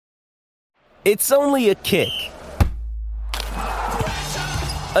It's only a kick,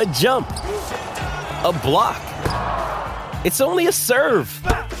 a jump, a block. It's only a serve.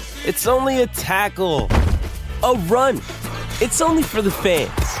 It's only a tackle, a run. It's only for the fans.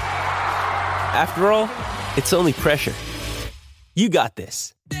 After all, it's only pressure. You got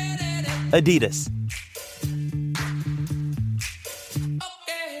this. Adidas.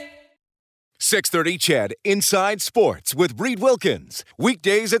 630 CHED Inside Sports with Reed Wilkins.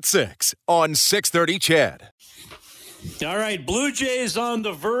 Weekdays at 6 on 630 CHED. All right, Blue Jays on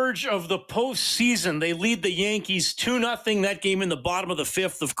the verge of the postseason. They lead the Yankees 2-0. That game in the bottom of the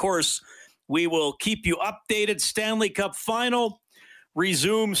fifth. Of course, we will keep you updated. Stanley Cup Final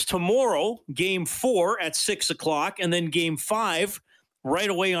resumes tomorrow, Game 4 at 6 o'clock, and then Game 5 right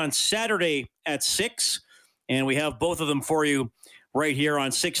away on Saturday at 6. And we have both of them for you right here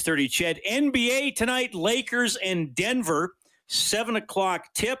on 630 CHED. NBA tonight, Lakers and Denver, 7 o'clock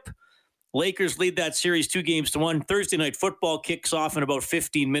tip. Lakers lead that series 2-1. Thursday night football kicks off in about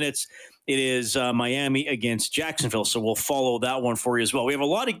 15 minutes. It is Miami against Jacksonville, so we'll follow that one for you as well. We have a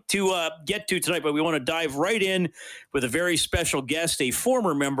lot to get to tonight, but we want to dive right in with a very special guest, a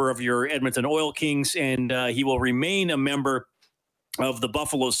former member of your Edmonton Oil Kings, and he will remain a member of the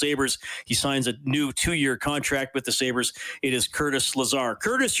Buffalo Sabres. He signs a new 2-year contract with the Sabres. It is Curtis Lazar.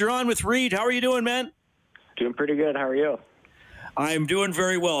 Curtis, you're on with Reed. How are you doing, man? Doing pretty good. How are you? I'm doing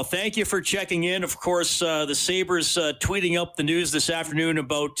very well. Thank you for checking in. Of course, the Sabres tweeting up the news this afternoon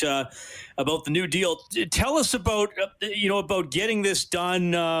about the new deal. Tell us about getting this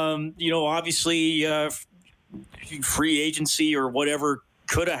done. Obviously, free agency or whatever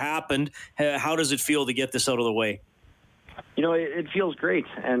could have happened. How does it feel to get this out of the way? It feels great.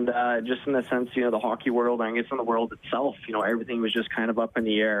 And just in the sense, the hockey world, I guess in the world itself, everything was just kind of up in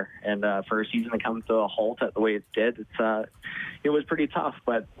the air. And for a season to come to a halt at the way it did, it was pretty tough.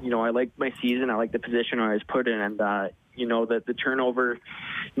 But, I liked my season. I liked the position I was put in. And, the turnover,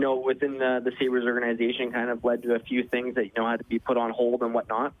 within the Sabres organization kind of led to a few things that, had to be put on hold and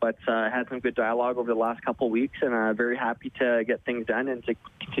whatnot. But I had some good dialogue over the last couple of weeks, and very happy to get things done and to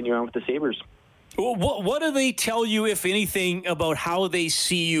continue on with the Sabres. Well, what do they tell you, if anything, about how they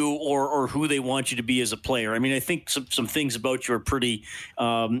see you or who they want you to be as a player? I mean, I think some things about you are pretty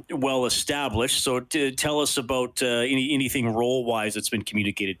well established. So tell us about anything role-wise that's been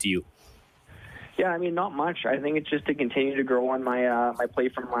communicated to you. Yeah, I mean, not much. I think it's just to continue to grow on my my play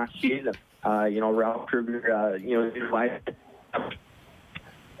from last season. Ralph Kruger,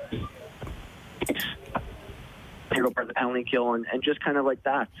 part of the penalty kill and just kind of like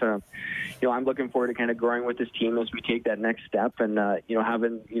that. I'm looking forward to kind of growing with this team as we take that next step and,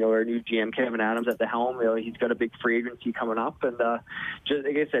 having, our new GM, Kevin Adams, at the helm. He's got a big free agency coming up. And just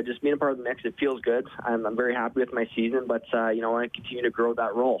like I said, just being a part of the mix, it feels good. I'm very happy with my season, but, I want to continue to grow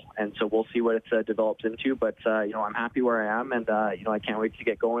that role. And so we'll see what it develops into. But, I'm happy where I am, and, I can't wait to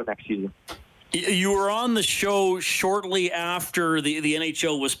get going next season. You were on the show shortly after the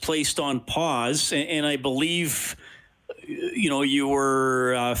NHL was placed on pause, and I believe, you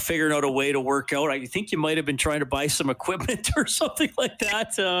were figuring out a way to work out. I think you might have been trying to buy some equipment or something like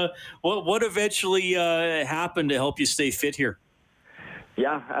that. What eventually happened to help you stay fit here?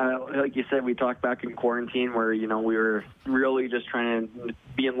 Yeah, like you said, we talked back in quarantine where, we were really just trying to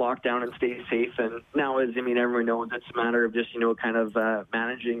be in lockdown and stay safe. And now, everyone knows it's a matter of just, kind of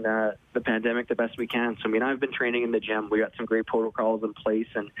managing the pandemic the best we can. So, I've been training in the gym. We got some great protocols in place,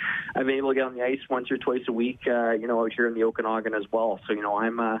 and I've been able to get on the ice once or twice a week, out here in the Okanagan as well. So,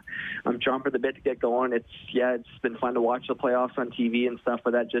 I'm chomping at the bit to get going. It's been fun to watch the playoffs on TV and stuff,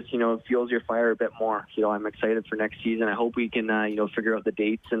 but that just, fuels your fire a bit more. I'm excited for next season. I hope we can, figure out the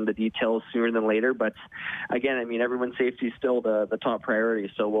dates and the details sooner than later. But again, everyone's safety is still the top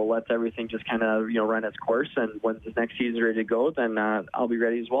priority. So we'll let everything just kind of, run its course. And when the next season's ready to go, then I'll be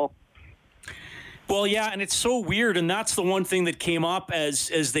ready as well. Well, yeah, and it's so weird. And that's the one thing that came up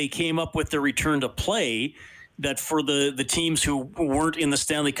as they came up with the return to play, that for the teams who weren't in the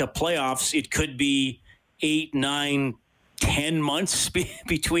Stanley Cup playoffs, it could be 8, 9, 10 months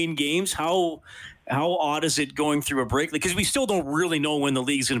between games. How odd is it going through a break? Because we still don't really know when the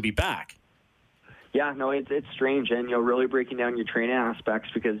league's going to be back. Yeah, no, it's strange, and really breaking down your training aspects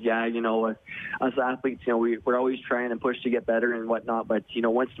because us athletes, we're always trying and push to get better and whatnot, but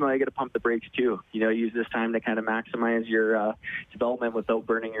once in a while you got to pump the brakes too. Use this time to kind of maximize your development without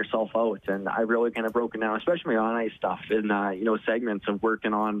burning yourself out. And I've really kind of broken down, especially on ice stuff, in segments of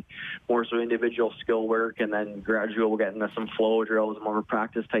working on more so individual skill work, and then gradually we'll get into some flow drills, more of a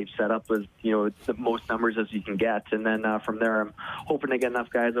practice type setup with the most numbers as you can get, and then from there I'm hoping to get enough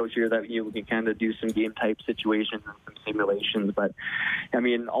guys out here that we can kind of do some game type situations and some simulations. But I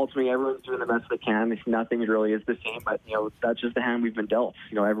mean, ultimately, everyone's doing the best they can. Nothing really is the same, but that's just the hand we've been dealt.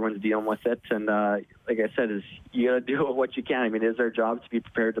 Everyone's dealing with it, and like I said, is you got to do what you can. I mean, it is our job to be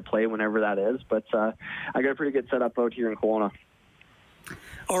prepared to play whenever that is. But I got a pretty good setup out here in Kelowna.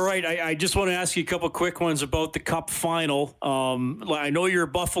 All right, I just want to ask you a couple quick ones about the Cup final. I know you're a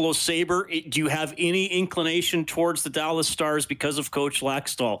Buffalo Sabre. Do you have any inclination towards the Dallas Stars because of Coach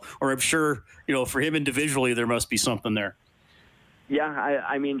Laxdal? Or I'm sure, for him individually, there must be something there. Yeah,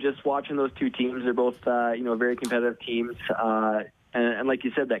 I mean, just watching those two teams, they're both, very competitive teams. And like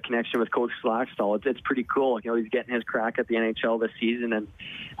you said, that connection with Coach Laxdal, it's pretty cool. He's getting his crack at the NHL this season, and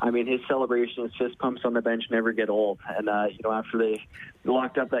I mean, his celebration, his fist pumps on the bench never get old. And after they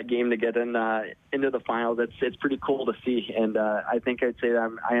locked up that game to get into the finals, it's pretty cool to see. And I think I'd say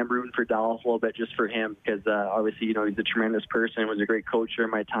that I am rooting for Dallas a little bit just for him, because obviously he's a tremendous person, was a great coach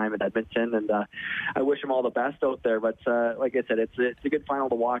during my time at Edmonton, and I wish him all the best out there. But like I said, it's a good final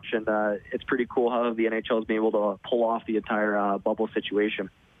to watch, and it's pretty cool how the NHL has been able to pull off the entire bubble situation.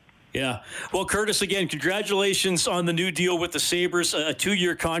 Yeah. Well, Curtis, again, congratulations on the new deal with the Sabres. A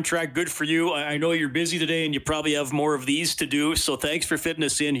 2-year contract. Good for you. I know you're busy today and you probably have more of these to do. So thanks for fitting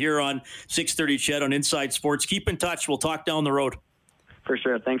us in here on 630 CHED on Inside Sports. Keep in touch. We'll talk down the road. For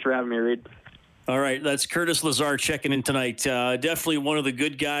sure. Thanks for having me, Reed. All right, that's Curtis Lazar checking in tonight. Definitely one of the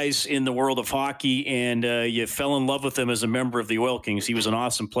good guys in the world of hockey, and you fell in love with him as a member of the Oil Kings. He was an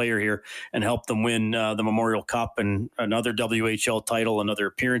awesome player here and helped them win the Memorial Cup and another WHL title, another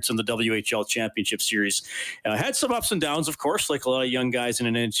appearance in the WHL Championship Series. Had some ups and downs, of course, like a lot of young guys in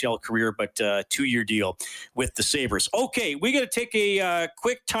an NHL career, but 2-year deal with the Sabres. Okay, we got to take a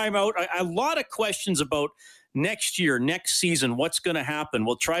quick timeout. A lot of questions about next year, next season, what's going to happen?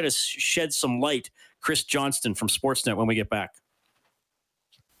 We'll try to shed some light. Chris Johnston from Sportsnet when we get back.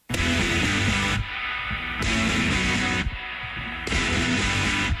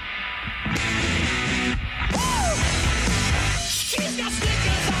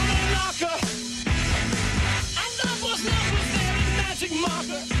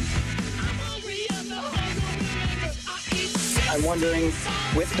 I'm wondering,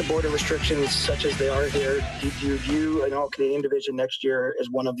 with the border restrictions such as they are here, do you view an all-Canadian division next year as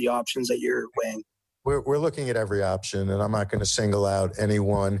one of the options that you're weighing? We're looking at every option, and I'm not going to single out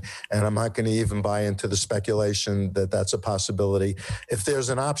anyone, and I'm not going to even buy into the speculation that that's a possibility. If there's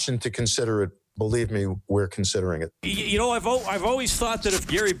an option to consider it, believe me, we're considering it. I've always thought that if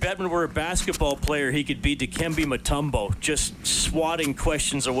Gary Bettman were a basketball player, he could be Dikembe Mutombo, just swatting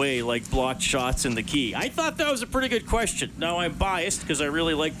questions away like blocked shots in the key. I thought that was a pretty good question. Now, I'm biased because I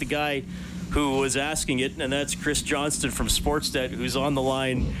really like the guy who was asking it, and that's Chris Johnston from Sportsnet, who's on the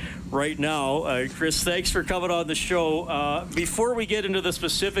line right now. Chris, thanks for coming on the show. Before we get into the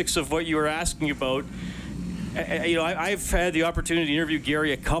specifics of what you were asking about, I've had the opportunity to interview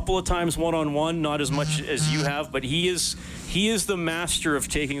Gary a couple of times one-on-one, not as much as you have, but he is the master of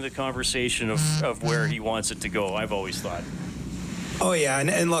taking the conversation of where he wants it to go, I've always thought. Oh, yeah,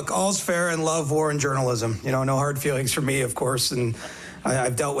 and look, all's fair in love, war, and journalism. No hard feelings for me, of course, and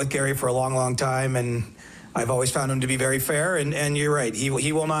I've dealt with Gary for a long, long time, and I've always found him to be very fair, and you're right.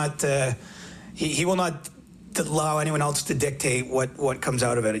 He will not allow anyone else to dictate what comes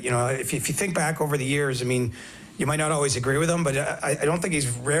out of it. If you think back over the years, I mean, you might not always agree with him, but I don't think he's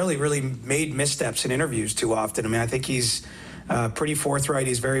rarely really made missteps in interviews too often. I mean, I think he's pretty forthright.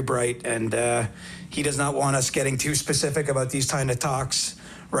 He's very bright, and he does not want us getting too specific about these kind of talks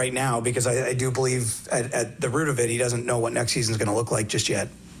right now, because I do believe at the root of it, he doesn't know what next season is going to look like just yet.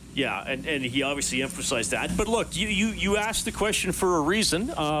 Yeah, and he obviously emphasized that. But look, you asked the question for a reason,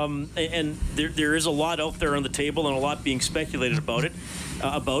 and there is a lot out there on the table and a lot being speculated about it.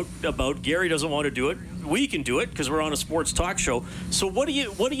 About Gary doesn't want to do it. We can do it because we're on a sports talk show. So what do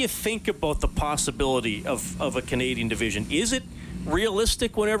you think about the possibility of a Canadian division? Is it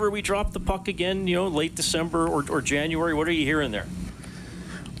realistic whenever we drop the puck again, late December or January? What are you hearing there?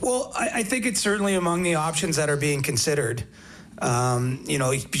 Well, I think it's certainly among the options that are being considered.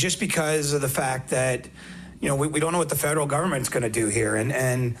 Just because of the fact that, we don't know what the federal government's going to do here.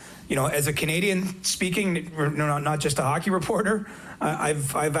 And as a Canadian speaking, not just a hockey reporter,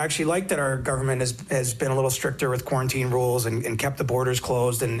 I've actually liked that our government has been a little stricter with quarantine rules and kept the borders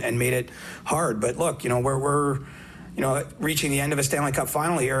closed and made it hard. But look, we're reaching the end of a Stanley Cup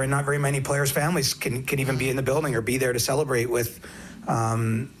final here, and not very many players' families can even be in the building or be there to celebrate with,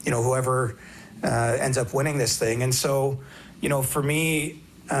 whoever ends up winning this thing. And so, for me,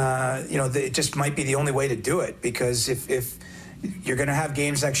 it just might be the only way to do it, because if you're going to have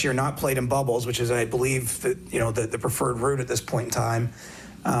games next year not played in bubbles, which is, I believe, the preferred route at this point in time,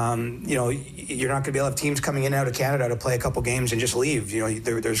 you're not going to be able to have teams coming in and out of Canada to play a couple games and just leave.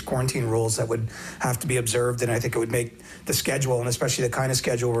 There's quarantine rules that would have to be observed, and I think it would make the schedule, and especially the kind of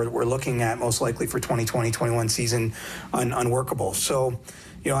schedule we're looking at most likely for 2020-21 season, unworkable. So,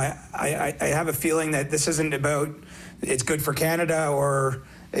 I have a feeling that this isn't about it's good for Canada or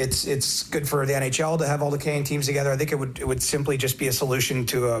it's good for the NHL to have all the Canadian teams together. I think it would simply just be a solution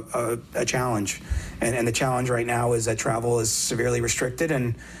to a challenge. And the challenge right now is that travel is severely restricted,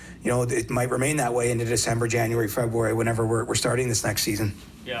 and it might remain that way into December, January, February, whenever we're starting this next season.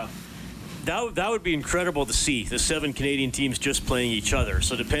 Yeah. That would be incredible to see, the 7 Canadian teams just playing each other.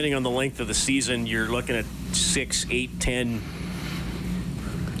 So depending on the length of the season, you're looking at 6, 8, 10,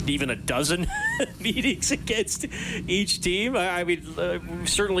 even a dozen meetings against each team. I mean,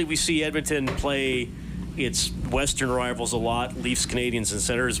 certainly we see Edmonton play its Western rivals a lot, Leafs, Canadians, and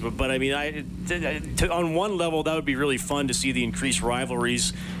Senators. But I mean, on one level, that would be really fun to see the increased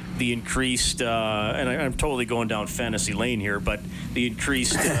rivalries, the increased, and I'm totally going down fantasy lane here, but the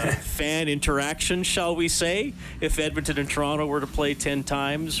increased fan interaction, shall we say, if Edmonton and Toronto were to play 10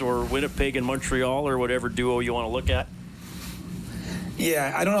 times, or Winnipeg and Montreal, or whatever duo you want to look at.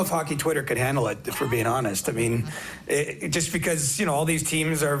 Yeah, I don't know if Hockey Twitter could handle it, if we're being honest. I mean, just because, all these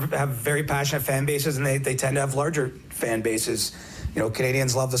teams have very passionate fan bases, and they tend to have larger fan bases.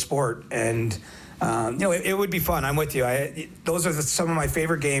 Canadians love the sport, and it would be fun. I'm with you. Those are some of my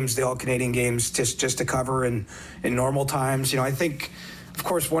favorite games, the all-Canadian games, just to cover in normal times. I think, of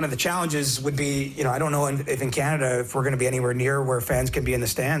course, one of the challenges would be, I don't know if in Canada, if we're going to be anywhere near where fans can be in the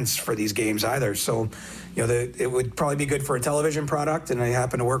stands for these games either. So, it would probably be good for a television product, and I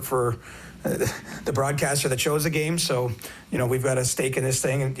happen to work for the broadcaster that shows the game. So, we've got a stake in this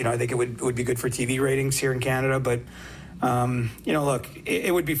thing, and, I think it would be good for TV ratings here in Canada. But, look,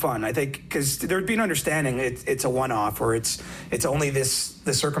 it would be fun, I think, because there would be an understanding it's a one-off, or it's only the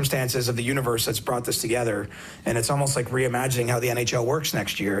circumstances of the universe that's brought this together, and it's almost like reimagining how the NHL works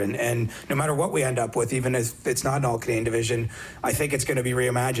next year. And no matter what we end up with, even if it's not an all-Canadian division, I think it's going to be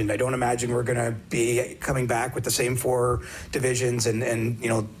reimagined. I don't imagine we're going to be coming back with the same 4 divisions and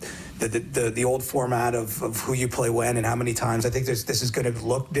the old format of who you play when and how many times. I think this is going to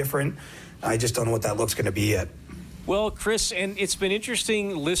look different. I just don't know what that look's going to be yet. Well, Chris, and it's been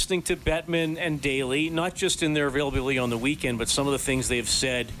interesting listening to Bettman and Daly, not just in their availability on the weekend, but some of the things they've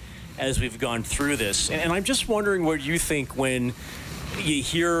said as we've gone through this. And I'm just wondering what you think when you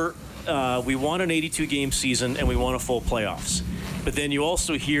hear we want an 82-game season and we want a full playoffs. But then you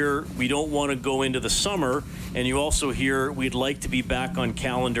also hear we don't want to go into the summer, and you also hear we'd like to be back on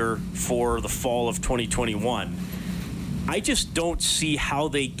calendar for the fall of 2021. I just don't see how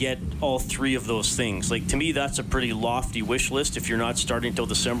they get all 3 of those things. Like, to me, that's a pretty lofty wish list if you're not starting until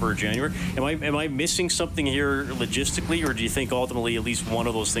December or January. Am I missing something here logistically, or do you think ultimately at least one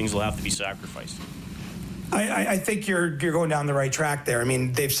of those things will have to be sacrificed? I think you're going down the right track there. I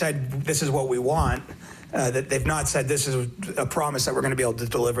mean, they've said this is what we want. That they've not said this is a promise that we're going to be able to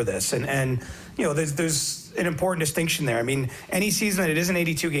deliver this. And there's an important distinction there. I mean, any season that it isn't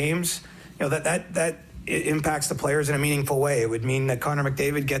 82 games, that it impacts the players in a meaningful way. It would mean that Connor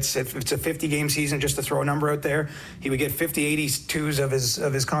McDavid gets, if it's a 50-game season, just to throw a number out there, he would get 50 82s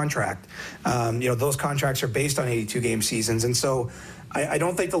of his contract. Those contracts are based on 82-game seasons. And so I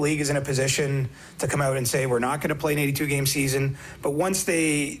don't think the league is in a position to come out and say we're not going to play an 82-game season. But once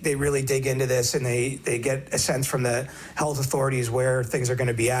they really dig into this and they get a sense from the health authorities where things are going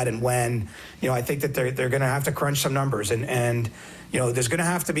to be at and when, I think that they're going to have to crunch some numbers. And there's going to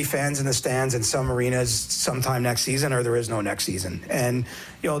have to be fans in the stands in some arenas sometime next season, or there is no next season. And,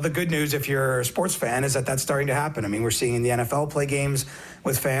 the good news, if you're a sports fan, is that that's starting to happen. I mean, we're seeing the NFL play games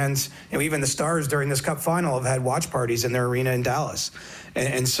with fans. Even the Stars during this Cup final have had watch parties in their arena in Dallas.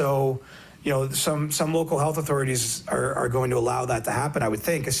 And so, some local health authorities are going to allow that to happen, I would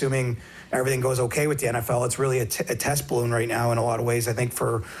think, assuming everything goes okay with the NFL. It's really a test balloon right now in a lot of ways, I think,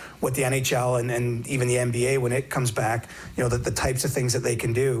 for what the NHL and even the NBA, when it comes back, the types of things that they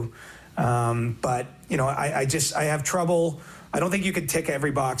can do. But I have trouble. I don't think you could tick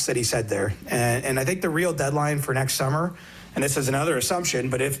every box that he said there. And I think the real deadline for next summer, and this is another assumption,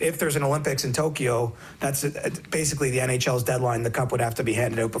 but if there's an Olympics in Tokyo, that's basically the NHL's deadline. The cup would have to be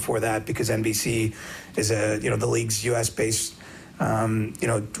handed out before that, because NBC is the league's U.S.-based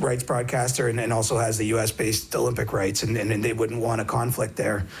rights broadcaster, and also has the U.S.-based Olympic rights, and they wouldn't want a conflict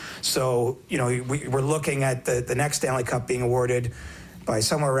there. So, we're looking at the next Stanley Cup being awarded by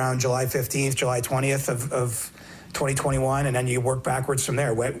somewhere around July 15th, July 20th of 2021, and then you work backwards from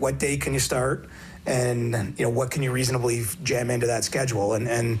there. What day can you start? and what can you reasonably jam into that schedule?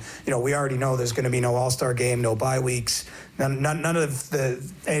 And we already know there's going to be no All-Star game, no bye weeks, none of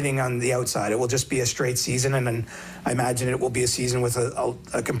anything on the outside. It will just be a straight season, and then I imagine it will be a season with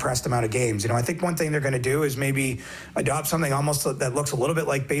a compressed amount of games. I think one thing they're going to do is maybe adopt something almost that looks a little bit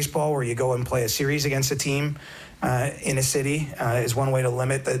like baseball, where you go and play a series against a team in a city is one way to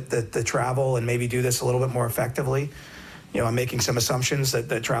limit the travel and maybe do this a little bit more effectively. I'm making some assumptions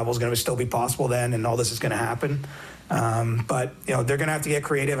that travel is going to still be possible then, and all this is going to happen. But they're going to have to get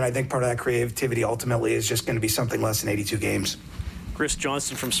creative, and I think part of that creativity ultimately is just going to be something less than 82 games. Chris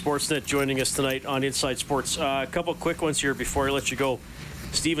Johnston from Sportsnet joining us tonight on Inside Sports. A couple quick ones here before I let you go.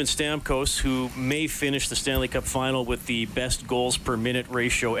 Steven Stamkos, who may finish the Stanley Cup final with the best goals per minute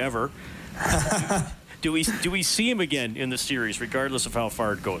ratio ever. Do we see him again in the series, regardless of how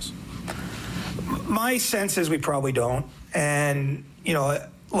far it goes? My sense is we probably don't. And,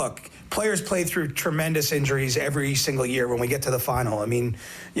 look, players play through tremendous injuries every single year when we get to the final. I mean,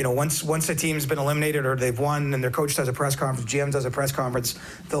 once a team's been eliminated or they've won and their coach does a press conference, GM does a press conference,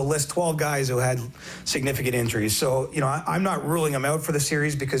 they'll list 12 guys who had significant injuries. So, I'm not ruling them out for the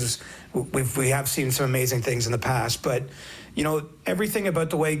series because we have seen some amazing things in the past. But, everything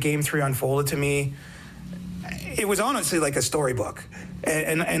about the way Game 3 unfolded to me, it was honestly like a storybook.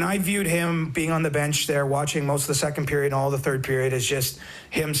 And I viewed him being on the bench there, watching most of the second period and all the third period, as just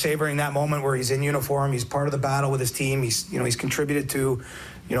him savoring that moment where he's in uniform. He's part of the battle with his team. He's contributed to,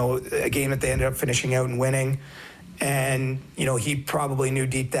 a game that they ended up finishing out and winning. And, he probably knew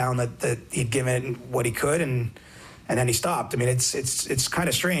deep down that he'd given it what he could, and then he stopped. I mean, it's kind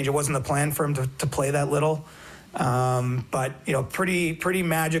of strange. It wasn't the plan for him to play that little. But, pretty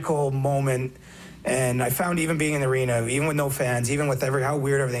magical moment. And I found even being in the arena, even with no fans, even with how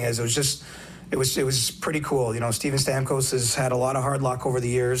weird everything is, it was pretty cool. Steven Stamkos has had a lot of hard luck over the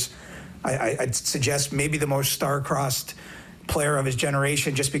years. I'd suggest maybe the most star-crossed player of his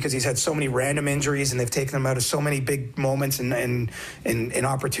generation, just because he's had so many random injuries and they've taken him out of so many big moments and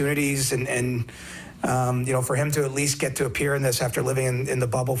opportunities. And for him to at least get to appear in this after living in the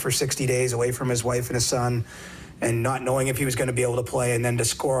bubble for 60 days away from his wife and his son, and not knowing if he was going to be able to play, and then to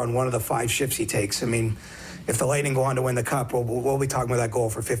score on one of the 5 shifts he takes. I mean, if the Lightning go on to win the Cup, we'll be talking about that goal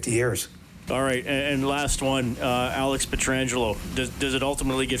for 50 years. All right, and last one, Alex Pietrangelo. Does it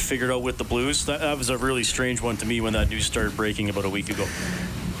ultimately get figured out with the Blues? That was a really strange one to me when that news started breaking about a week ago.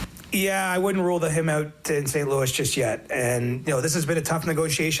 Yeah, I wouldn't rule him out in St. Louis just yet. And, this has been a tough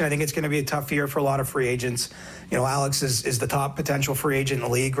negotiation. I think it's going to be a tough year for a lot of free agents. Alex is the top potential free agent in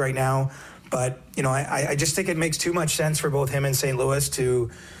the league right now. But, I just think it makes too much sense for both him and St. Louis to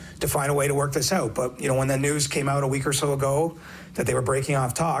find a way to work this out. But, when the news came out a week or so ago that they were breaking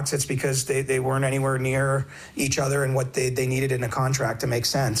off talks, it's because they weren't anywhere near each other and what they needed in a contract to make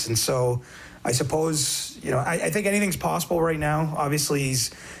sense. And so I suppose, I think anything's possible right now. Obviously,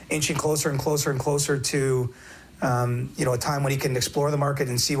 he's inching closer and closer and closer to, a time when he can explore the market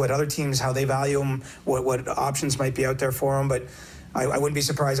and see what other teams, how they value him, what options might be out there for him. But I wouldn't be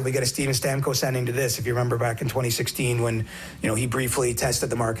surprised if we get a Steven Stamkos ending to this. If you remember back in 2016 when, he briefly tested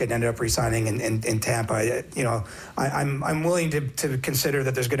the market and ended up re-signing in Tampa. I'm willing to consider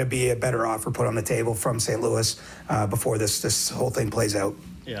that there's going to be a better offer put on the table from St. Louis before this whole thing plays out.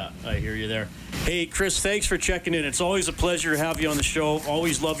 Yeah, I hear you there. Hey, Chris, thanks for checking in. It's always a pleasure to have you on the show.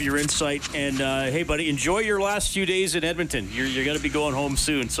 Always love your insight. And, hey, buddy, enjoy your last few days in Edmonton. You're going to be going home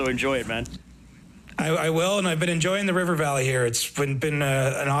soon, so enjoy it, man. I will, and I've been enjoying the River Valley here. It's been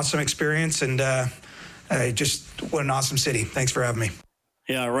an awesome experience, and what an awesome city. Thanks for having me.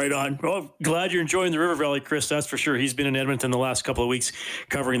 Yeah, right on. Well, glad you're enjoying the River Valley, Chris. That's for sure. He's been in Edmonton the last couple of weeks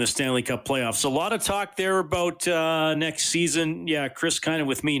covering the Stanley Cup playoffs. A lot of talk there about next season. Yeah, Chris kind of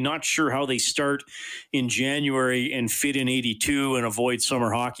with me. Not sure how they start in January and fit in 82 and avoid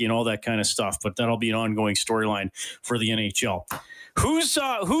summer hockey and all that kind of stuff. But that'll be an ongoing storyline for the NHL.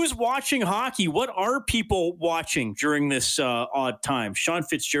 Who's watching hockey? What are people watching during this odd time? Sean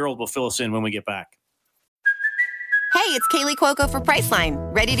Fitz-Gerald will fill us in when we get back. Hey, it's Kaylee Cuoco for Priceline.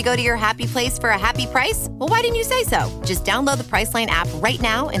 Ready to go to your happy place for a happy price? Well, why didn't you say so? Just download the Priceline app right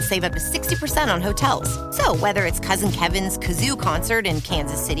now and save up to 60% on hotels. So whether it's Cousin Kevin's Kazoo Concert in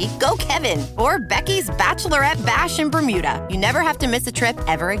Kansas City, go Kevin, or Becky's Bachelorette Bash in Bermuda, you never have to miss a trip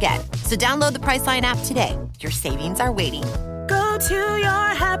ever again. So download the Priceline app today. Your savings are waiting. Go to your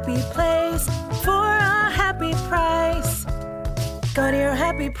happy place for a happy price. Go to your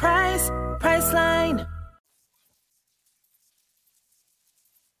happy price, Priceline.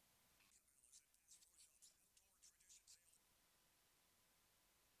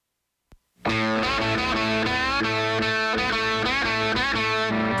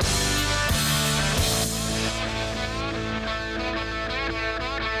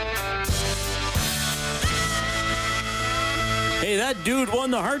 that dude won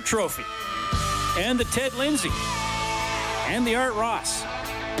the Hart Trophy, and the Ted Lindsay, and the Art Ross.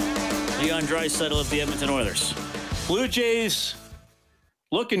 Leon Draisaitl of the Edmonton Oilers. Blue Jays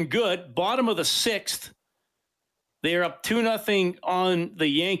looking good. Bottom of the 6th. They are up 2-0 on the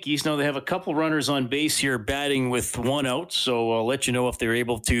Yankees. Now they have a couple runners on base here batting with one out, so I'll let you know if they're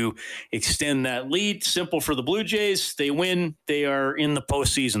able to extend that lead. Simple for the Blue Jays. They win. They are in the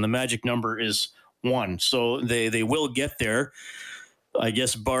postseason. The magic number is 1, so they will get there. I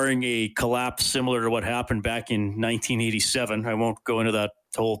guess barring a collapse similar to what happened back in 1987. I won't go into that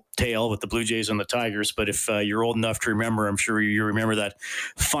whole tale with the Blue Jays and the Tigers, but if you're old enough to remember, I'm sure you remember that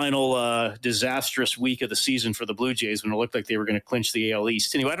final disastrous week of the season for the Blue Jays when it looked like they were going to clinch the AL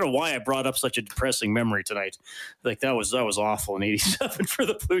East. Anyway, I don't know why I brought up such a depressing memory tonight. Like that was awful in 87 for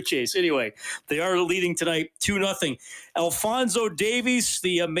the Blue Jays. Anyway, they are leading tonight 2-0. Alphonso Davies,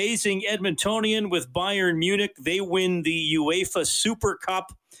 the amazing Edmontonian with Bayern Munich, they win the UEFA Super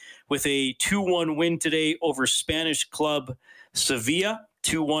Cup with a 2-1 win today over Spanish club Sevilla.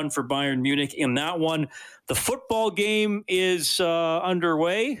 2-1 for Bayern Munich in that one. The football game is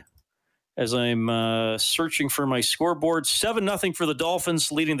underway as I'm searching for my scoreboard. 7-0 for the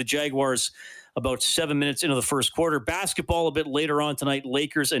Dolphins, leading the Jaguars about 7 minutes into the first quarter. Basketball a bit later on tonight.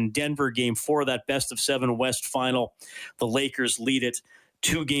 Lakers and Denver, game 4 of that best-of-7 West final. The Lakers lead it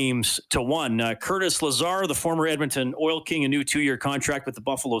 2-1. Curtis Lazar, the former Edmonton Oil King, a new 2-year contract with the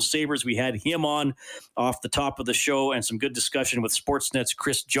Buffalo Sabres. We had him on off the top of the show and some good discussion with Sportsnet's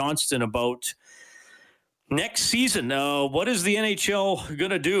Chris Johnston about next season. What is the NHL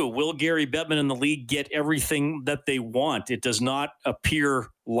going to do? Will Gary Bettman and the league get everything that they want? It does not appear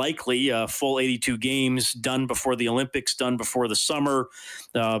likely. Full 82 games done before the Olympics, done before the summer,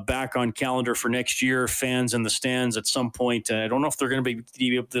 back on calendar for next year. Fans in the stands at some point. I don't know if they're going to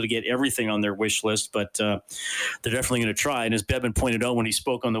be able to get everything on their wish list, but they're definitely going to try. And as Bettman pointed out when he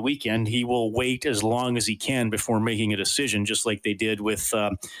spoke on the weekend, he will wait as long as he can before making a decision, just like they did with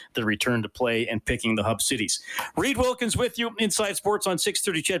the return to play and picking the hub cities. Reed Wilkins with you, Inside Sports on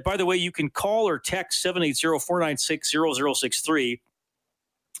 630 CHED. By the way, you can call or text 780-496-0063.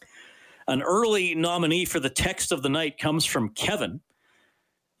 An early nominee for the text of the night comes from Kevin.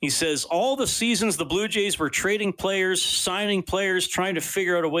 He says, all the seasons the Blue Jays were trading players, signing players, trying to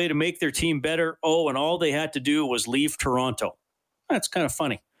figure out a way to make their team better. Oh, and all they had to do was leave Toronto. That's kind of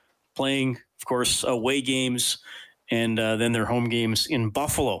funny. Playing, of course, away games and then their home games in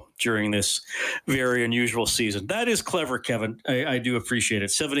Buffalo during this very unusual season. That is clever, Kevin. I do appreciate it.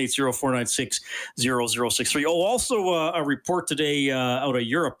 780-496-0063. Oh, also a report today out of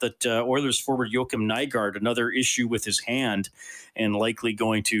Europe that Oilers forward Joachim Nygard, another issue with his hand and likely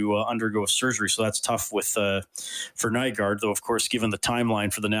going to undergo surgery. So that's tough for Nygard, though, of course, given the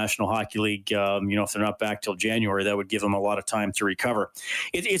timeline for the National Hockey League, if they're not back till January, that would give them a lot of time to recover.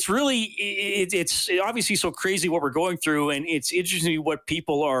 It's obviously so crazy what we're going through, and it's interesting what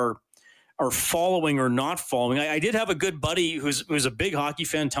people are following or not following. I did have a good buddy who's a big hockey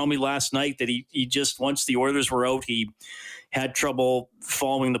fan tell me last night that he just, once the Oilers were out, he had trouble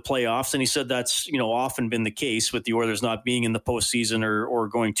following the playoffs, and he said that's often been the case with the Oilers not being in the postseason or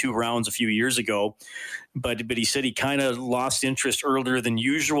going 2 rounds a few years ago. But he said he kind of lost interest earlier than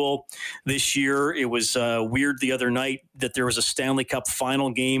usual this year. It was weird the other night that there was a Stanley Cup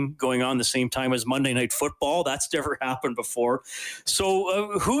final game going on the same time as Monday Night Football. That's never happened before.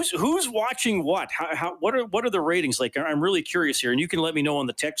 So who's watching what? What are the ratings like? I'm really curious here, and you can let me know on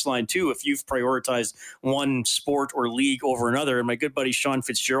the text line too if you've prioritized one sport or league over another. And my good buddy Sean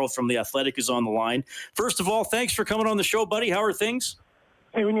Fitz-Gerald from The Athletic is on the line. First of all, thanks for coming on the show, buddy. How are things?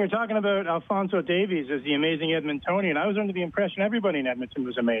 Hey, when you're talking about Alphonso Davies as the amazing Edmontonian, I was under the impression everybody in Edmonton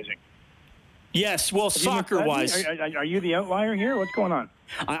was amazing. Yes, well, soccer-wise. Are you the outlier here? What's going on?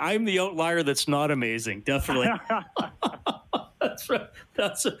 I'm the outlier that's not amazing, definitely. That's right.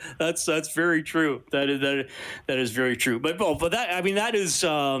 That's very true. That is very true. But that is.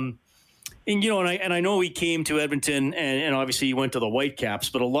 And I know he came to Edmonton, and obviously he went to the Whitecaps,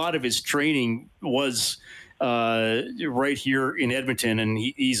 but a lot of his training was right here in Edmonton, and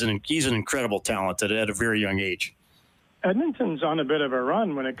he's an incredible talent at a very young age. Edmonton's on a bit of a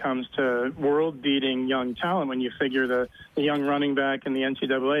run when it comes to world-beating young talent. When you figure the young running back in the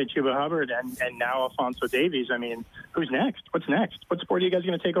NCAA, Chuba Hubbard, and now Alphonso Davies. I mean, who's next? What's next? What sport are you guys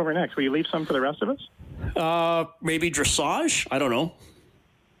going to take over next? Will you leave some for the rest of us? Maybe dressage. I don't know.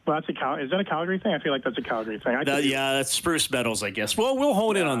 Well, is that a Calgary thing? I feel like that's a Calgary thing. That's Spruce Meadows, I guess. Well, we'll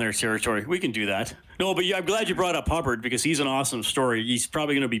hone in on their territory. We can do that. No, but I'm glad you brought up Hubbard because he's an awesome story. He's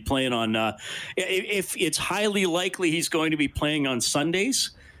probably going to be playing on if it's highly likely he's going to be playing on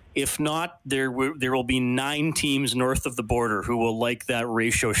Sundays If not, there will be 9 teams north of the border who will like that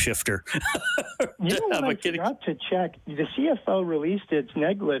ratio shifter. You know what I forgot to check? The CFL released its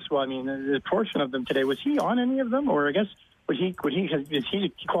neg list. Well, I mean, the portion of them today. Was he on any of them? Or I guess, he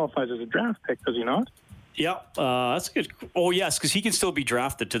qualifies as a draft pick, does he not? Yeah, that's good. Oh, yes, because he can still be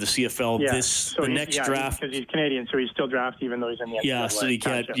drafted to the CFL next draft. Because he's Canadian, so he's still drafted even though he's in the NCAA. Yeah, so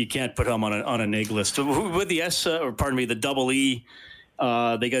you can't put him on a neg list. With the the double E,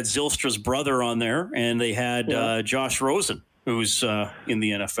 they got Zylstra's brother on there, and they had Josh Rosen, who's in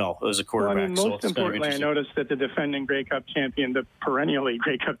the NFL as a quarterback. Well, I mean, most importantly, I noticed that the defending Grey Cup champion, the perennially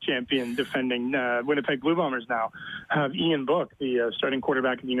Grey Cup champion defending Winnipeg Blue Bombers now, have Ian Book, the starting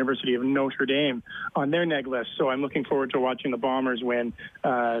quarterback at the University of Notre Dame, on their neg list. So I'm looking forward to watching the Bombers win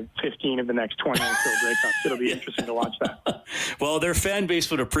 15 of the next 20 or so Grey Cups. It'll be interesting to watch that. Well, their fan base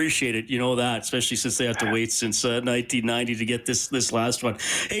would appreciate it, you know that, especially since they have to wait since 1990 to get this last one.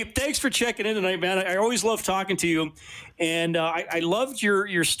 Hey, thanks for checking in tonight, man. I always love talking to you. And I loved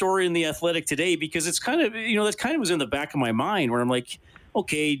your story in The Athletic today because it's kind of, that kind of was in the back of my mind where I'm like,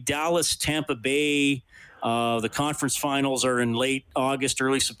 okay, Dallas, Tampa Bay, the conference finals are in late August,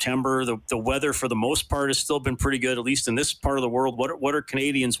 early September. The weather for the most part has still been pretty good, at least in this part of the world. What are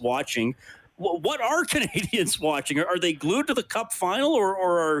Canadians watching? What are Canadians watching? Are they glued to the Cup final or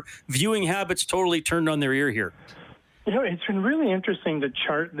are viewing habits totally turned on their ear here? It's been really interesting to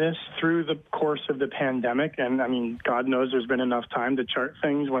chart this through the course of the pandemic. And, I mean, God knows there's been enough time to chart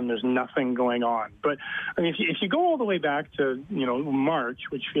things when there's nothing going on. But, I mean, if you go all the way back to, March,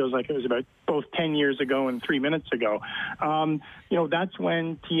 which feels like it was about both 10 years ago and 3 minutes ago, that's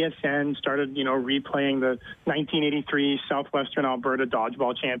when TSN started, replaying the 1983 Southwestern Alberta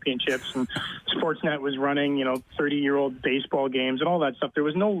Dodgeball Championships. And Sportsnet was running, 30-year-old baseball games and all that stuff. There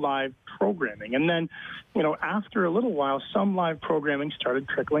was no live programming. And then, after a little while, some live programming started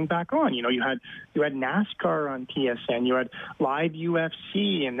trickling back on. You had NASCAR on TSN, you had live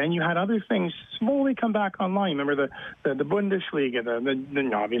UFC, and then you had other things slowly come back online. Remember the Bundesliga,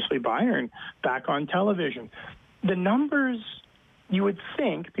 the obviously Bayern back on television. The numbers, you would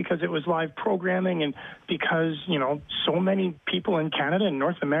think, because it was live programming and because, so many people in Canada and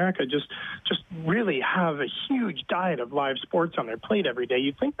North America just really have a huge diet of live sports on their plate every day.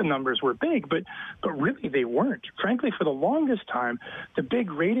 You'd think the numbers were big, but really they weren't. Frankly, for the longest time, the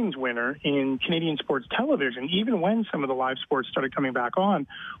big ratings winner in Canadian sports television, even when some of the live sports started coming back on,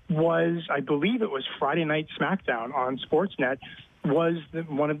 was, I believe it was Friday Night SmackDown on Sportsnet, was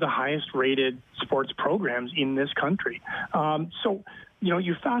one of the highest rated sports programs in this country. So,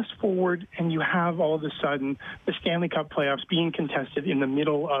 you fast forward and you have all of a sudden the Stanley Cup playoffs being contested in the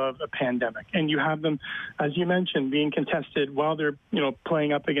middle of a pandemic. And you have them, as you mentioned, being contested while they're,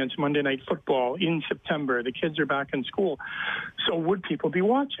 playing up against Monday Night Football in September. The kids are back in school. So would people be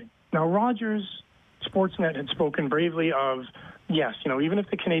watching? Now, Rogers, Sportsnet had spoken bravely of, yes, even if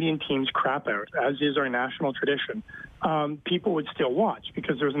the Canadian teams crap out, as is our national tradition, people would still watch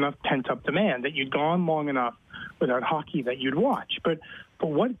because there's enough pent-up demand that you'd gone long enough without hockey that you'd watch. But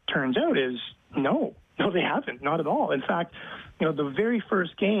what turns out is no, they haven't, not at all. In fact, the very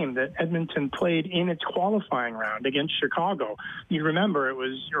first game that Edmonton played in its qualifying round against Chicago, you remember it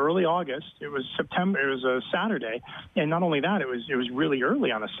was early August, it was September, it was a Saturday, and not only that, it was really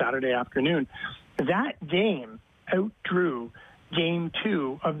early on a Saturday afternoon. That game outdrew Game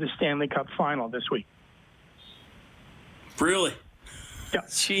 2 of the Stanley Cup final this week. Really? Yeah.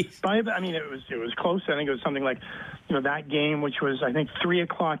 Jeez. It was close. I think it was something like, that game, which was, I think, 3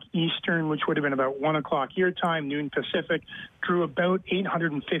 o'clock Eastern, which would have been about 1 o'clock your time, noon Pacific, drew about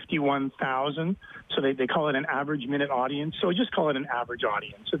 851,000. So they call it an average minute audience. So just call it an average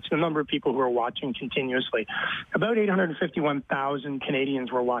audience. It's the number of people who are watching continuously. About 851,000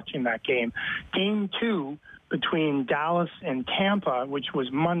 Canadians were watching that game. Game 2 between Dallas and Tampa, which was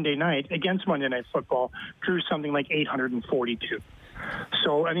Monday night, against Monday Night Football, drew something like 842.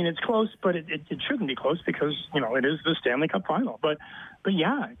 So, it's close, but it shouldn't be close because, it is the Stanley Cup final. But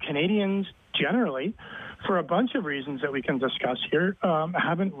yeah, Canadians generally, for a bunch of reasons that we can discuss here,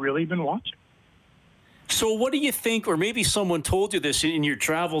 haven't really been watching. So what do you think, or maybe someone told you this in your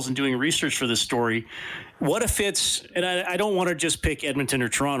travels and doing research for this story, what if it's, and I don't want to just pick Edmonton or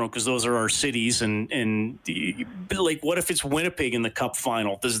Toronto because those are our cities, and like what if it's Winnipeg in the Cup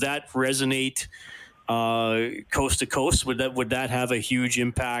final? Does that resonate coast to coast? Would that have a huge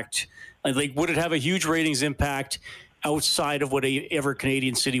impact? Like, would it have a huge ratings impact outside of whatever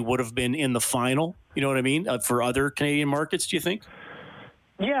Canadian city would have been in the final? You know what I mean? For other Canadian markets, do you think?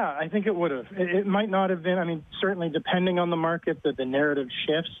 Yeah, I think it would have. It might not have been. Certainly depending on the market, the narrative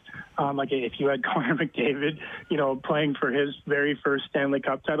shifts. Like if you had Connor McDavid, playing for his very first Stanley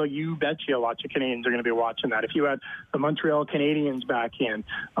Cup title, you bet you lots of Canadians are going to be watching that. If you had the Montreal Canadiens back in,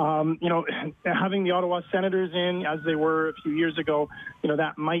 having the Ottawa Senators in as they were a few years ago,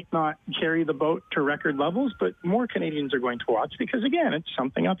 that might not carry the boat to record levels, but more Canadians are going to watch because, again, it's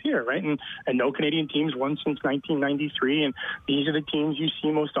something up here, right? And no Canadian teams won since 1993, and these are the teams you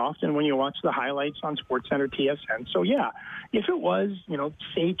see most often when you watch the highlights on SportsNet or TSN. So, yeah, if it was,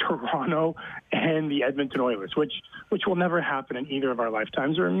 say Toronto and the Edmonton Oilers, which will never happen in either of our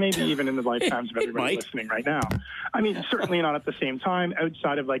lifetimes, or maybe even in the lifetimes of everybody listening right now. I mean, certainly not at the same time,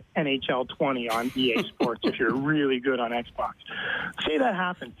 outside of like NHL 20 on EA Sports if you're really good on Xbox. Say that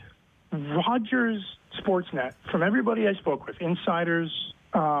happened. Rogers Sportsnet, from everybody I spoke with, insiders,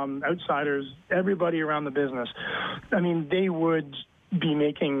 outsiders, everybody around the business, I mean, they would be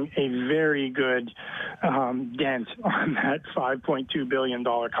making a very good dent on that $5.2 billion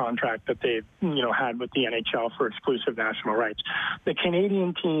contract that they've had with the NHL for exclusive national rights. The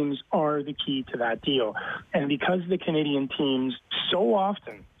Canadian teams are the key to that deal. And because the Canadian teams so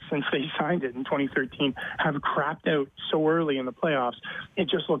often, since they signed it in 2013, have crapped out so early in the playoffs, it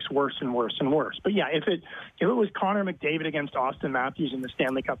just looks worse and worse and worse. But yeah, if it was Connor McDavid against Austin Matthews in the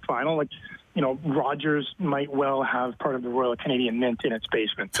Stanley Cup final, Rogers might well have part of the Royal Canadian Mint in its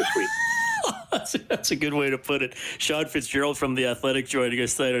basement this week. That's a good way to put it. Sean Fitz-Gerald from The Athletic joining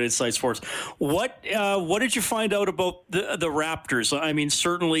us tonight on Inside Sports. What did you find out about the Raptors? I mean,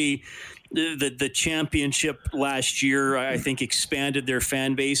 certainly the championship last year, I think, expanded their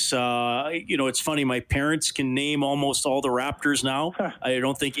fan base. It's funny, my parents can name almost all the Raptors now. I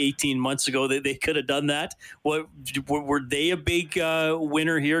don't think 18 months ago they could have done that. Were they a big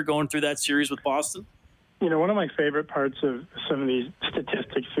winner here going through that series with Boston? One of my favorite parts of some of these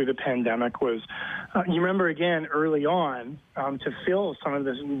statistics through the pandemic was, you remember, again, early on, to fill some of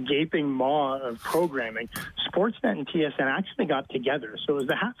this gaping maw of programming, Sportsnet and TSN actually got together. So it was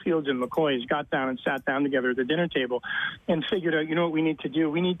the Hatfields and McCoys got down and sat down together at the dinner table and figured out, what we need to do?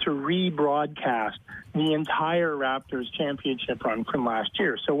 We need to rebroadcast the entire Raptors championship run from last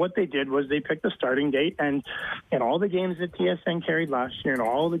year. So what they did was they picked the starting date, and all the games that TSN carried last year and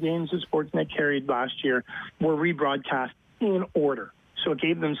all the games that Sportsnet carried last year were rebroadcast in order. So it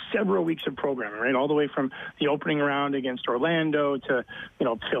gave them several weeks of programming, right? All the way from the opening round against Orlando to,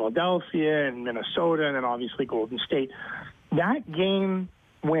 Philadelphia and Minnesota and then obviously Golden State. That game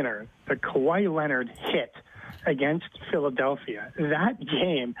winner, the Kawhi Leonard hit against Philadelphia, that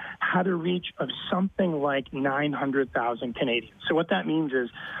game had a reach of something like 900,000 Canadians. So what that means is,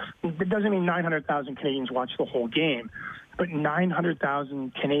 it doesn't mean 900,000 Canadians watched the whole game, but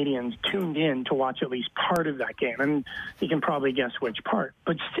 900,000 Canadians tuned in to watch at least part of that game. And you can probably guess which part.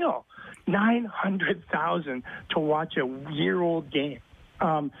 But still, 900,000 to watch a year-old game.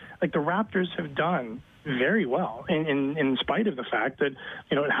 Like the Raptors have done very well, in spite of the fact that,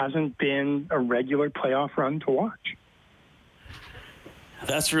 it hasn't been a regular playoff run to watch.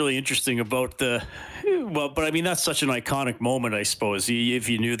 That's really interesting about but I mean, that's such an iconic moment, I suppose. If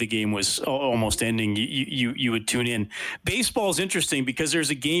you knew the game was almost ending, you would tune in. Baseball is interesting because there's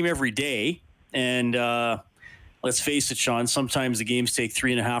a game every day, and let's face it, Sean, sometimes the games take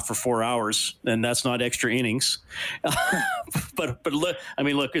 3.5 or 4 hours, and that's not extra innings. But look,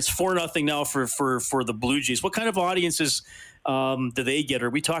 it's 4-0 now for the Blue Jays. What kind of audiences do they get?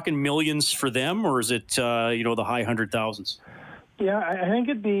 Are we talking millions for them, or is it the high 100,000s? Yeah, I think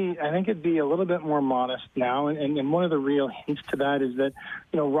it'd be a little bit more modest now, and one of the real hints to that is that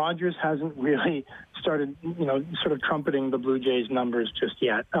Rogers hasn't really started sort of trumpeting the Blue Jays numbers just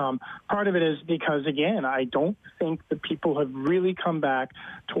yet. Part of it is because, again, I don't think that people have really come back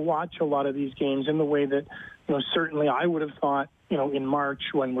to watch a lot of these games in the way that certainly I would have thought in March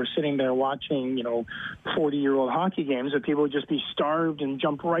when we're sitting there watching 40-year-old hockey games, that people would just be starved and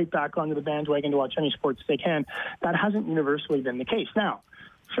jump right back onto the bandwagon to watch any sports they can. That hasn't universally been the case. Now,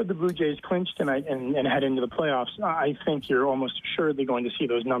 should the Blue Jays clinch tonight and head into the playoffs, I think you're almost assuredly going to see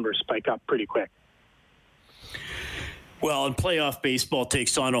those numbers spike up pretty quick. Well, and playoff baseball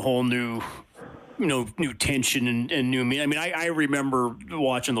takes on a whole new tension and new meaning. I mean, I remember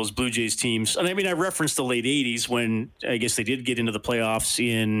watching those Blue Jays teams, and I referenced the late 80s when I guess they did get into the playoffs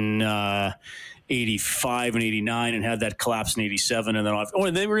in 85 and 89 and had that collapse in 87, and then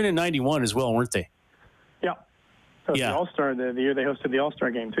and they were in 91 as well, weren't they? Yeah. So yeah. The All-Star, the year they hosted the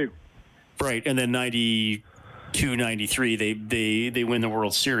All-Star game too. Right, and then 92, 93, they win the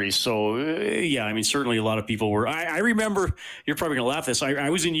World Series. So, certainly a lot of people were. I remember, you're probably going to laugh at this,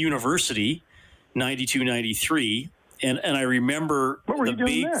 I was in university 92, 93, and I remember what were you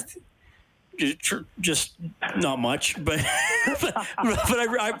doing there? just not much, but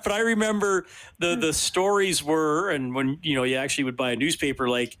I remember the stories were, and when you actually would buy a newspaper,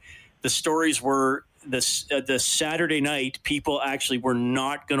 like the stories were the Saturday night people actually were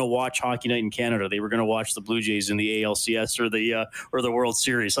not going to watch Hockey Night in Canada. They were going to watch the Blue Jays in the ALCS or the World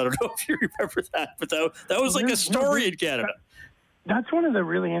Series. I don't know if you remember that, but that was like a story in Canada. That's one of the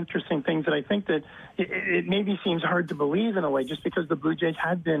really interesting things that I think that it maybe seems hard to believe in a way, just because the Blue Jays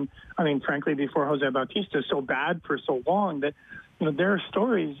had been, frankly, before Jose Bautista, so bad for so long that, there are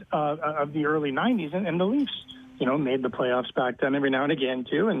stories of the early 90s and the Leafs, made the playoffs back then every now and again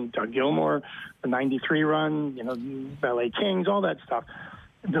too. And Doug Gilmour, the 93 run, LA Kings, all that stuff.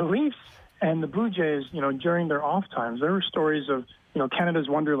 The Leafs and the Blue Jays, during their off times, there were stories of, Canada's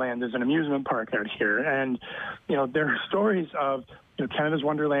Wonderland is an amusement park out here. And, there are stories of, Canada's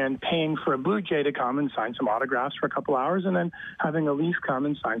Wonderland paying for a Blue Jay to come and sign some autographs for a couple hours, and then having a Leaf come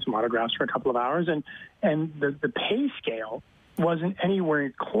and sign some autographs for a couple of hours. And the pay scale wasn't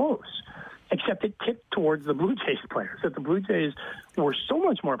anywhere close, except it tipped towards the Blue Jays players, that the Blue Jays were so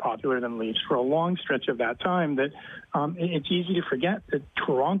much more popular than Leafs for a long stretch of that time that it's easy to forget that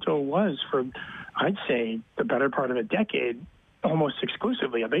Toronto was, for, I'd say, the better part of a decade, almost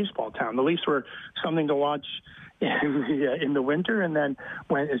exclusively a baseball town. The Leafs were something to watch in the winter, and then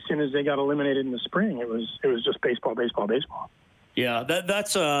as soon as they got eliminated in the spring, it was just baseball. Yeah,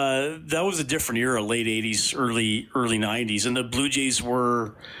 that was a different era, late 80s, early 90s, and the Blue Jays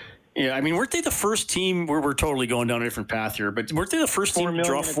were. Yeah, weren't they the first team? We're totally going down a different path here, but weren't they the first team to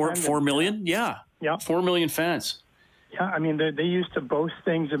draw 4 million? Yeah, 4 million fans. Yeah, they used to boast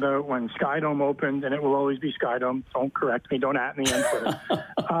things about when Skydome opened, and it will always be Skydome. Don't correct me. Don't at me on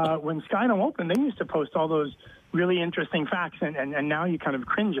Twitter. When Skydome opened, they used to post all those really interesting facts, and now you kind of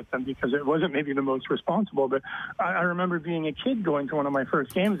cringe at them because it wasn't maybe the most responsible. But I remember being a kid going to one of my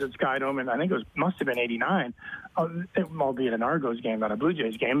first games at Skydome, and I think must have been 89, albeit an Argos game, not a Blue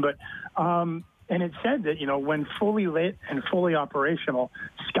Jays game. But and it said that, when fully lit and fully operational,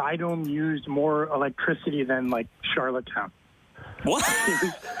 Skydome used more electricity than, like, Charlottetown. What?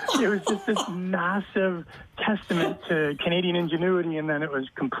 It was just this massive testament to Canadian ingenuity, and then it was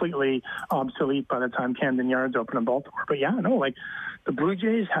completely obsolete by the time Camden Yards opened in Baltimore. But the Blue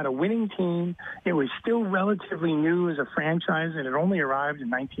Jays had a winning team. It was still relatively new as a franchise. It had only arrived in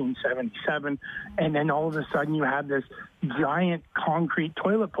 1977. And then all of a sudden you had this giant concrete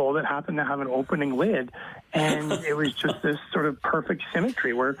toilet bowl that happened to have an opening lid. And it was just this sort of perfect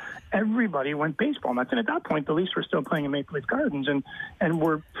symmetry where everybody went baseball nuts. And at that point, the Leafs were still playing in Maple Leaf Gardens and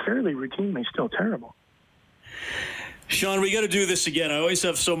were fairly routinely still terrible. Sean, we got to do this again. I always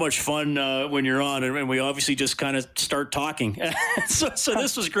have so much fun when you're on, and we obviously just kind of start talking. so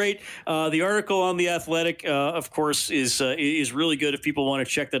this was great. The article on The Athletic, of course, is really good. If people want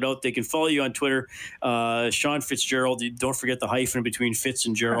to check that out, they can follow you on Twitter, Sean Fitz-Gerald. Don't forget the hyphen between Fitz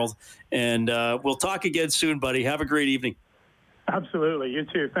and Gerald. And we'll talk again soon, buddy. Have a great evening. Absolutely. You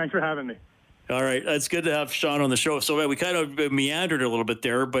too. Thanks for having me. All right. It's good to have Sean on the show. So we kind of meandered a little bit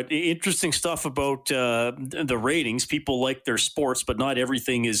there, but interesting stuff about the ratings. People like their sports, but not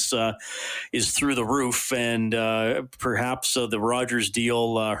everything is through the roof. And perhaps the Rogers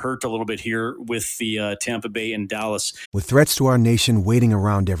deal hurt a little bit here with the Tampa Bay and Dallas. With threats to our nation waiting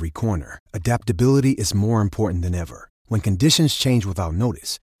around every corner, adaptability is more important than ever. When conditions change without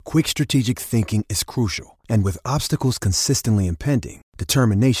notice, quick strategic thinking is crucial. And with obstacles consistently impending,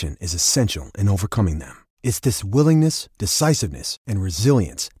 determination is essential in overcoming them. It's this willingness, decisiveness, and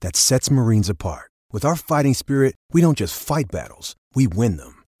resilience that sets Marines apart. With our fighting spirit, we don't just fight battles, we win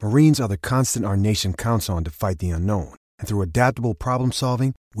them. Marines are the constant our nation counts on to fight the unknown. And through adaptable problem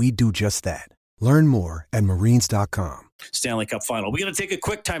solving, we do just that. Learn more at marines.com. Stanley Cup Final. We got to take a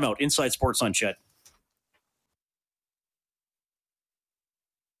quick timeout. Inside Sports on Chet.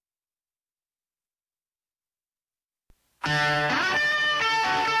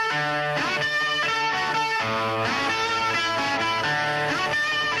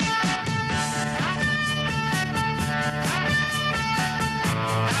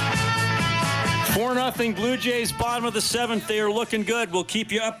 Nothing. Blue Jays, bottom of the seventh. They are looking good. We'll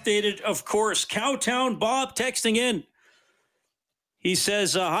keep you updated, of course. Cowtown Bob texting in. He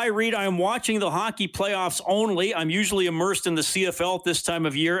says, hi, Reed. I'm watching the hockey playoffs only. I'm usually immersed in the CFL at this time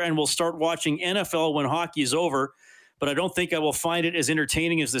of year and will start watching NFL when hockey is over. But I don't think I will find it as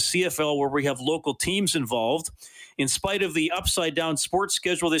entertaining as the CFL, where we have local teams involved. In spite of the upside-down sports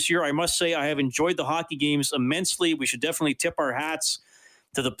schedule this year, I must say I have enjoyed the hockey games immensely. We should definitely tip our hats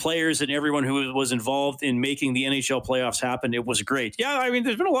to the players and everyone who was involved in making the NHL playoffs happen. It was great. Yeah,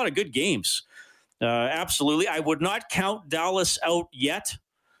 there's been a lot of good games. Absolutely. I would not count Dallas out yet.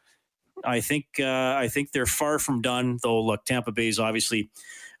 I think they're far from done, though. Look, Tampa Bay is obviously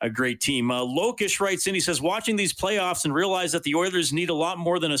a great team. Lokish writes in, he says, watching these playoffs and realize that the Oilers need a lot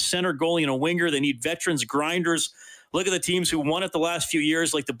more than a center goalie and a winger. They need veterans, grinders. Look at the teams who won it the last few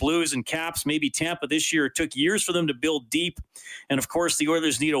years, like the Blues and Caps, maybe Tampa this year. It took years for them to build deep. And, of course, the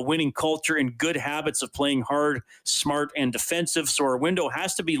Oilers need a winning culture and good habits of playing hard, smart, and defensive. So our window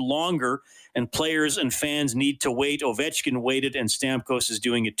has to be longer, and players and fans need to wait. Ovechkin waited, and Stamkos is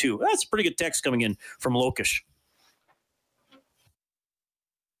doing it too. That's a pretty good text coming in from Lokish.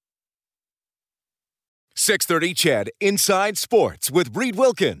 6:30 CHED Inside Sports with Reed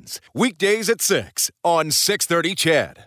Wilkins. Weekdays at 6 on 6:30 CHED.